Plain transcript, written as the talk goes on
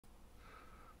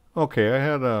Okay, I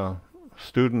had a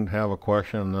student have a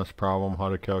question on this problem, how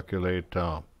to calculate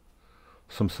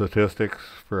some statistics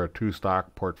for a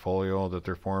two-stock portfolio that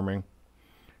they're forming.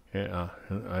 And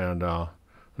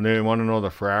they want to know the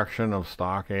fraction of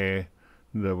stock A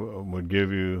that would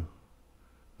give you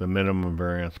the minimum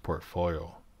variance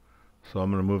portfolio. So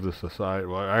I'm going to move this aside.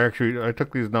 Well, I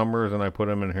took these numbers and I put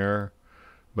them in here,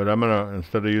 but I'm going to,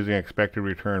 instead of using expected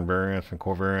return, variance, and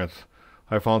covariance,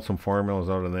 I found some formulas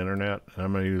out on the internet, and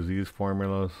I'm going to use these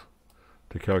formulas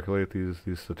to calculate these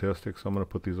statistics. I'm going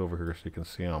to put these over here so you can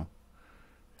see them,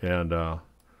 and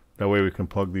that way we can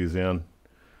plug these in.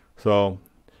 So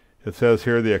it says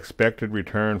here the expected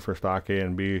return for stock A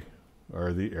and B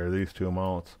are these two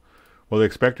amounts. Well, the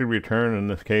expected return in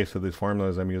this case of these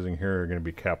formulas I'm using here are going to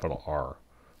be capital R.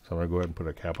 So I'm going to go ahead and put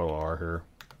a capital R here.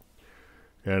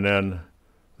 And then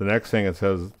the next thing it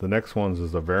says, the next ones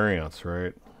is the variance,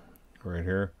 right? Right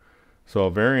here. So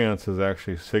variance is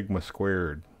actually sigma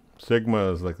squared.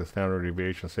 Sigma is like the standard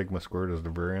deviation. Sigma squared is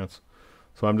the variance.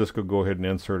 So I'm just going to go ahead and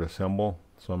insert a symbol.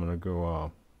 So I'm going to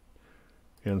go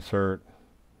insert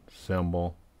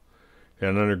symbol.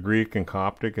 And under Greek and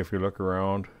Coptic, if you look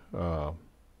around,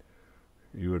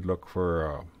 you would look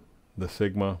for the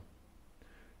sigma,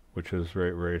 which is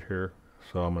right here.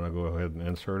 So I'm going to go ahead and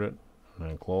insert it and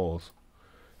then close.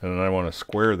 And then I want to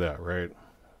square that, right?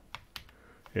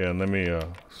 And let me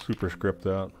superscript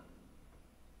that.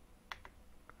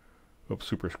 Oops,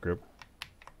 superscript.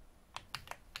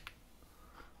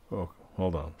 Oh,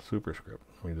 hold on, superscript.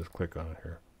 Let me just click on it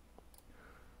here.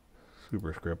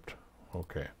 Superscript.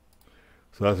 Okay.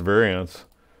 So that's variance.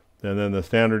 And then the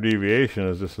standard deviation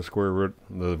is just the square root.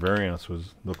 The variance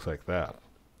looks like that,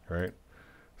 right?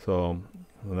 So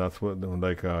and that's what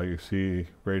like you see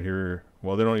right here.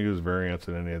 Well, they don't use variance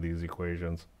in any of these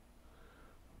equations,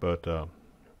 but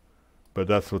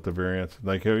that's what the variance.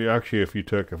 Like actually, if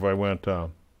I went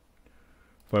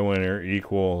here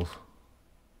equals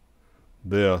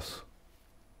this,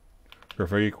 or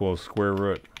if I equals square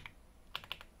root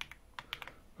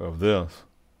of this,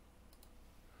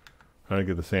 I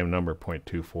get the same number,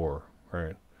 0.24,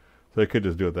 right? So I could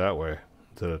just do it that way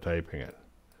instead of typing it.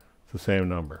 It's the same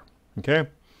number, okay?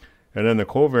 And then the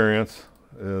covariance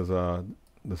is, the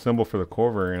symbol for the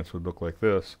covariance would look like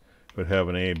this. It would have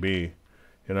an AB.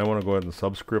 And I want to go ahead and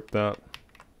subscript that.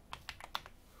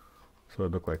 So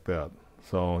it look like that.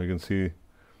 So you can see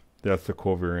that's the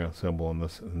covariance symbol in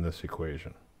this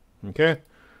equation. Okay?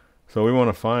 So we want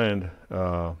to find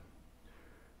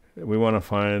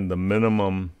the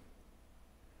minimum.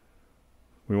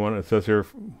 It says here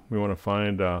we want to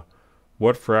find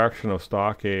what fraction of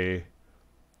stock A.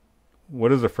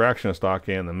 What is the fraction of stock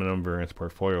A in the minimum variance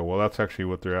portfolio? Well, that's actually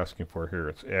what they're asking for here.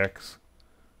 It's X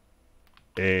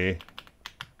A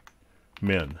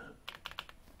min.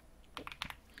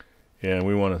 And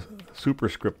we want to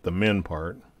superscript the min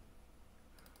part.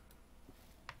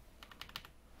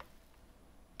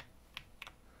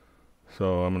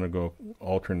 So I'm going to go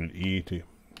alternate E to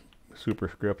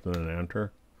superscript and then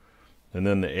enter. And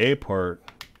then the A part,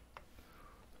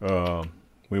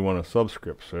 we want a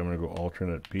subscript. So I'm going to go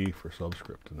alternate B for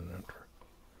subscript and then enter.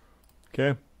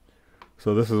 Okay?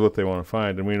 So this is what they want to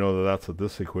find. And we know that that's what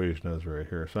this equation is right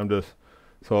here.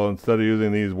 So instead of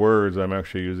using these words, I'm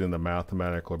actually using the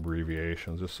mathematical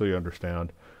abbreviations, just so you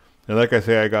understand. And like I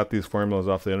say, I got these formulas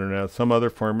off the internet. Some other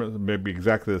formulas may be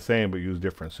exactly the same, but use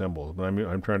different symbols. But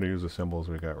I'm trying to use the symbols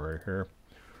we got right here.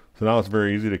 So now it's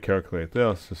very easy to calculate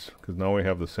this, just because now we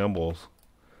have the symbols.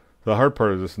 The hard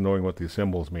part is just knowing what these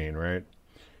symbols mean, right?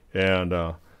 And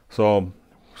so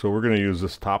we're going to use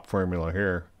this top formula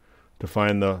here to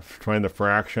find the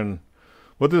fraction.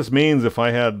 What this means, if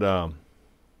I had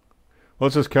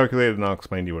let's just calculate it and I'll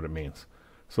explain to you what it means.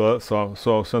 So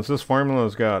since this formula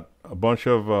has got a bunch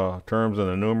of terms in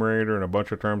the numerator and a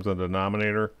bunch of terms in the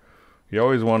denominator, you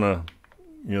always want to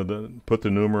put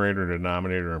the numerator and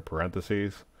denominator in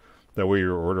parentheses. That way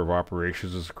your order of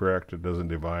operations is correct. It doesn't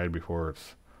divide before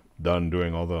it's done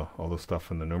doing all the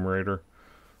stuff in the numerator.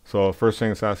 So first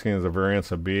thing it's asking is the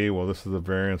variance of B. Well, this is the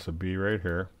variance of B right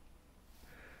here.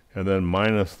 And then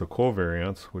minus the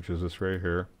covariance, which is this right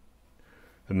here.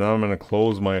 And now I'm going to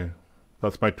close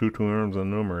that's my two terms in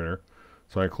the numerator.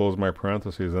 So I close my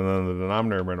parentheses. And then the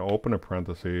denominator, I'm going to open a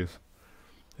parentheses.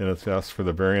 And it's asked for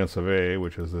the variance of A,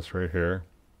 which is this right here.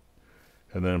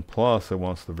 And then plus it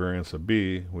wants the variance of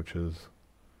B, which is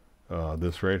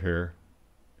this right here.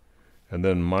 And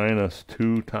then minus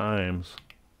 2 times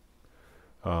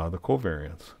the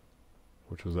covariance,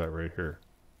 which is that right here.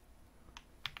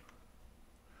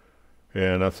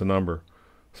 And that's the number.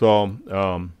 So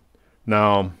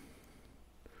now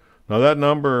that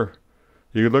number,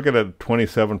 You could look at it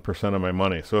 27% of my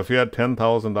money. So if you had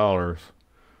 $10,000,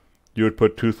 you would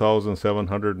put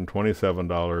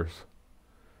 $2,727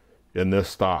 in this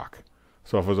stock.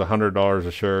 So if it was $100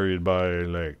 a share, you'd buy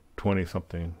like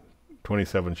 27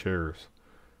 shares.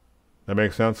 That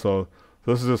makes sense? So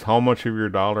this is just how much of your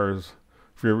dollars,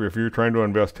 if you're trying to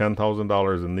invest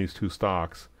 $10,000 in these two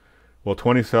stocks, well,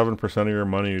 27% of your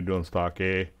money you do in stock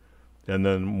A, and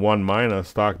then 1 minus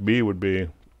stock B would be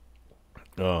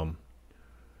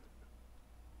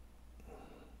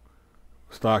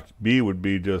stock B would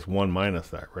be just 1 minus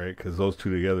that, right? Because those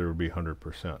two together would be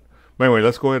 100%. But anyway,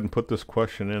 let's go ahead and put this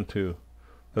question into,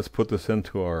 let's put this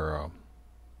into our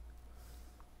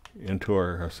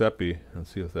CEPI and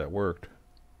see if that worked.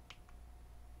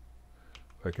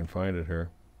 If I can find it here.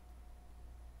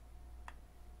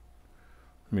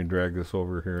 Let me drag this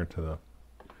over here into the,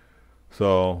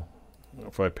 so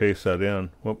if I paste that in,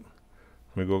 whoop,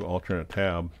 let me go alternate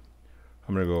tab.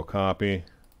 I'm going to go copy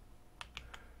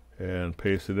and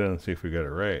paste it in and see if we got it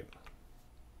right.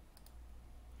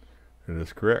 It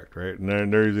is correct, right?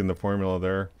 And they're using the formula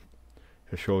there.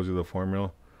 It shows you the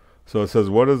formula. So it says,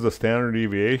 what is the standard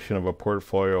deviation of a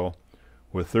portfolio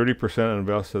with 30%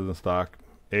 invested in stock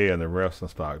A and the rest in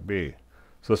stock B?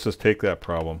 So let's just take that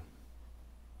problem.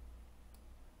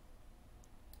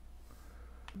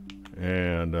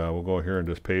 And we'll go here and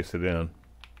just paste it in.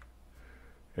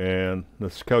 And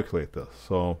let's calculate this.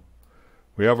 So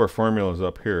we have our formulas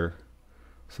up here.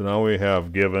 So now we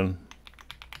have given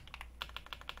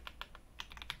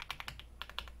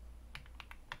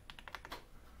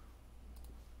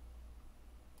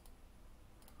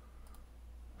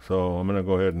so I'm going to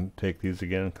go ahead and take these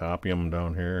again, copy them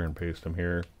down here and paste them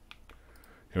here.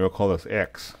 And we'll call this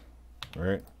X,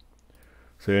 right?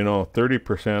 So you know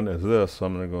 30% is this, so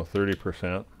I'm going to go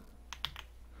 30%.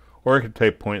 Or I could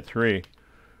type 0.3.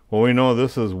 Well, we know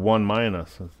this is 1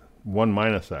 minus that,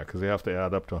 because they have to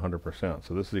add up to 100%.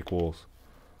 So this equals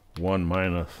 1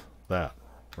 minus that,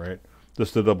 right?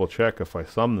 Just to double check, if I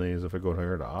sum these, if I go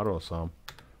here to auto sum,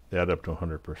 they add up to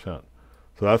 100%. So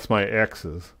that's my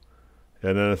X's.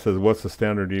 And then it says, what's the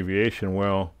standard deviation?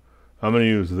 Well, I'm going to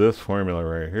use this formula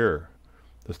right here.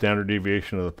 The standard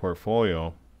deviation of the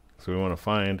portfolio. So we want to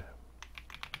find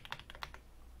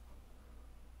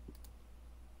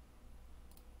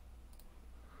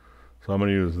so I'm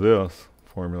going to use this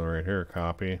formula right here,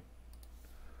 copy,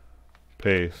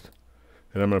 paste,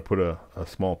 and I'm going to put a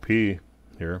small p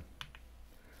here.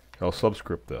 I'll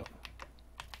subscript that.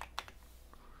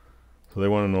 So they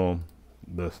want to know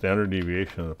the standard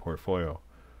deviation of the portfolio.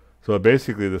 So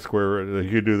basically the square root, you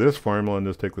could do this formula and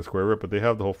just take the square root, but they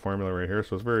have the whole formula right here,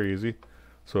 so it's very easy.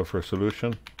 So for a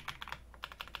solution,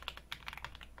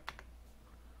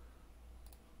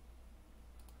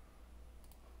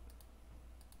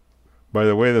 by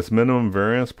the way, this minimum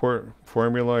variance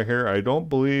formula here, I don't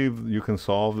believe you can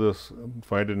solve this,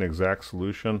 find an exact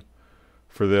solution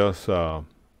for this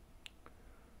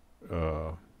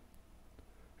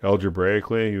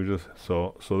algebraically. You just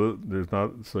there's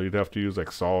not, so you'd have to use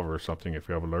like solve or something if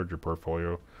you have a larger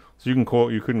portfolio. So you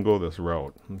couldn't go this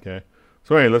route. Okay.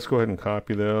 So anyway, let's go ahead and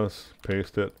copy this,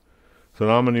 paste it. So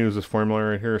now I'm going to use this formula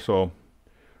right here. So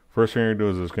first thing you're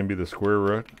going to do is it's going to be the square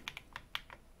root.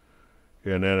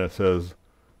 And then it says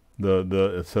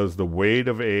the weight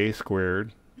of A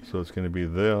squared, so it's going to be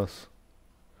this.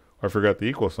 I forgot the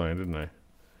equal sign, didn't I?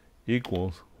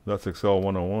 Equals, that's Excel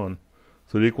 101.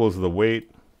 So it equals the weight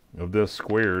of this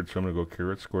squared, so I'm going to go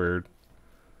caret squared,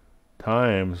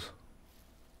 times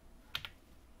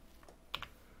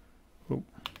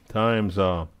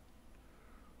the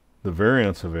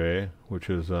variance of A, which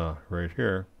is right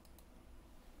here,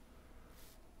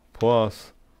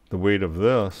 plus the weight of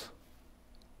this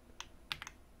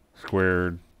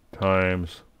squared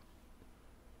times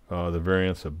the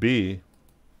variance of B,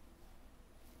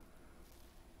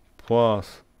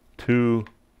 plus 2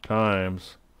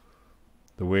 times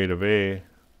the weight of A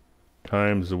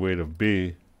times the weight of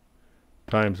B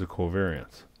times the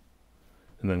covariance,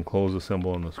 and then close the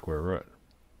symbol in the square root.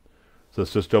 So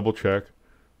let's just double check.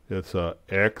 It's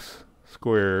x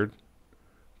squared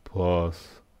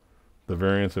plus the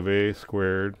variance of A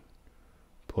squared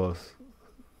plus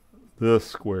this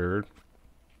squared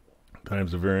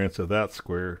times the variance of that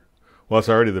squared. Well, it's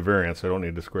already the variance. I don't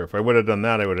need to square. If I would have done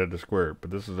that, I would have had to square it. But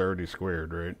this is already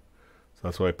squared, right? So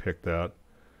that's why I picked that.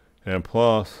 And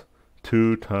plus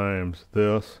 2 times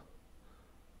this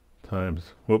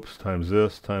times, times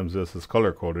this. It's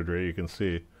color-coded, right? You can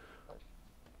see.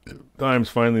 Times,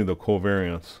 finally, the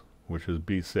covariance, which is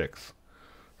B6. So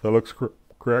that looks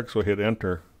correct, so I hit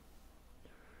enter.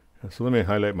 And so let me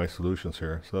highlight my solutions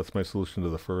here. So that's my solution to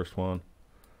the first one.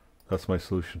 That's my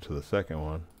solution to the second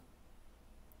one.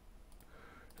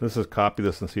 Let's just copy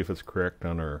this and see if it's correct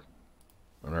on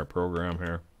our program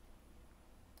here.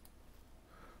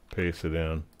 Paste it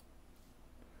in.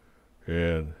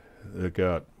 And it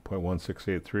got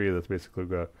 0.1683. That's basically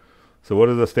got. So what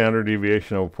is the standard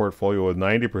deviation of a portfolio with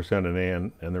 90% in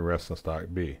A and the rest in stock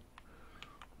B?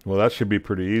 Well, that should be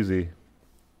pretty easy.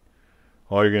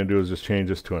 All you're going to do is just change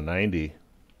this to a 90.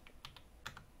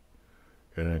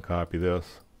 And then copy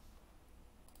this.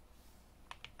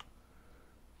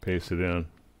 Paste it in.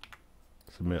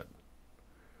 Submit.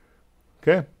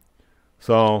 Okay.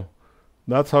 So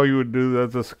that's how you would do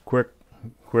that. Just quick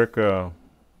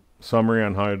summary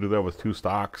on how to do that with two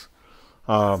stocks.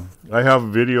 I have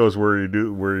videos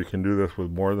where you can do this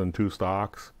with more than two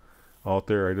stocks out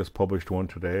there. I just published one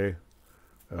today.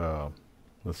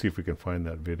 Let's see if we can find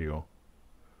that video.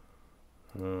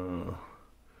 I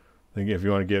think if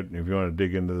you want to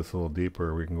dig into this a little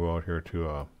deeper, we can go out here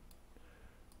to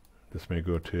this may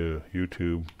go to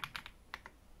YouTube.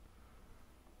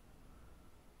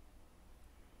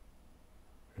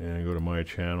 And go to my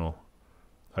channel.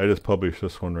 I just published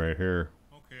this one right here.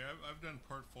 Okay, I've done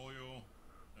portfolio,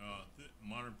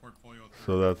 modern portfolio.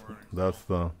 So that's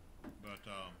the.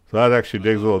 So that actually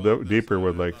digs a little deeper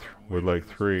with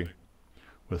three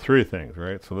things,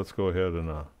 right? So let's go ahead and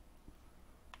let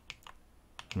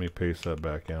me paste that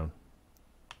back in.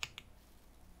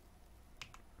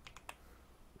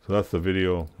 So that's the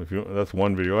video. That's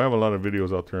one video. I have a lot of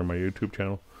videos out there on my YouTube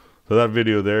channel. So that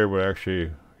video there would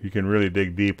actually, you can really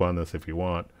dig deep on this if you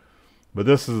want. But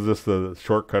this is just the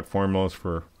shortcut formulas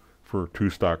for two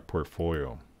stock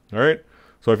portfolio. All right.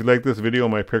 So if you like this video,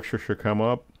 my picture should come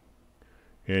up,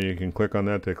 and you can click on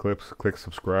that to click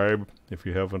subscribe if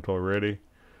you haven't already.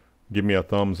 Give me a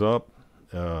thumbs up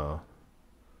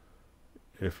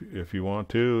if you want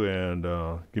to, and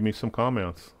give me some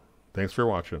comments. Thanks for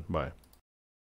watching. Bye.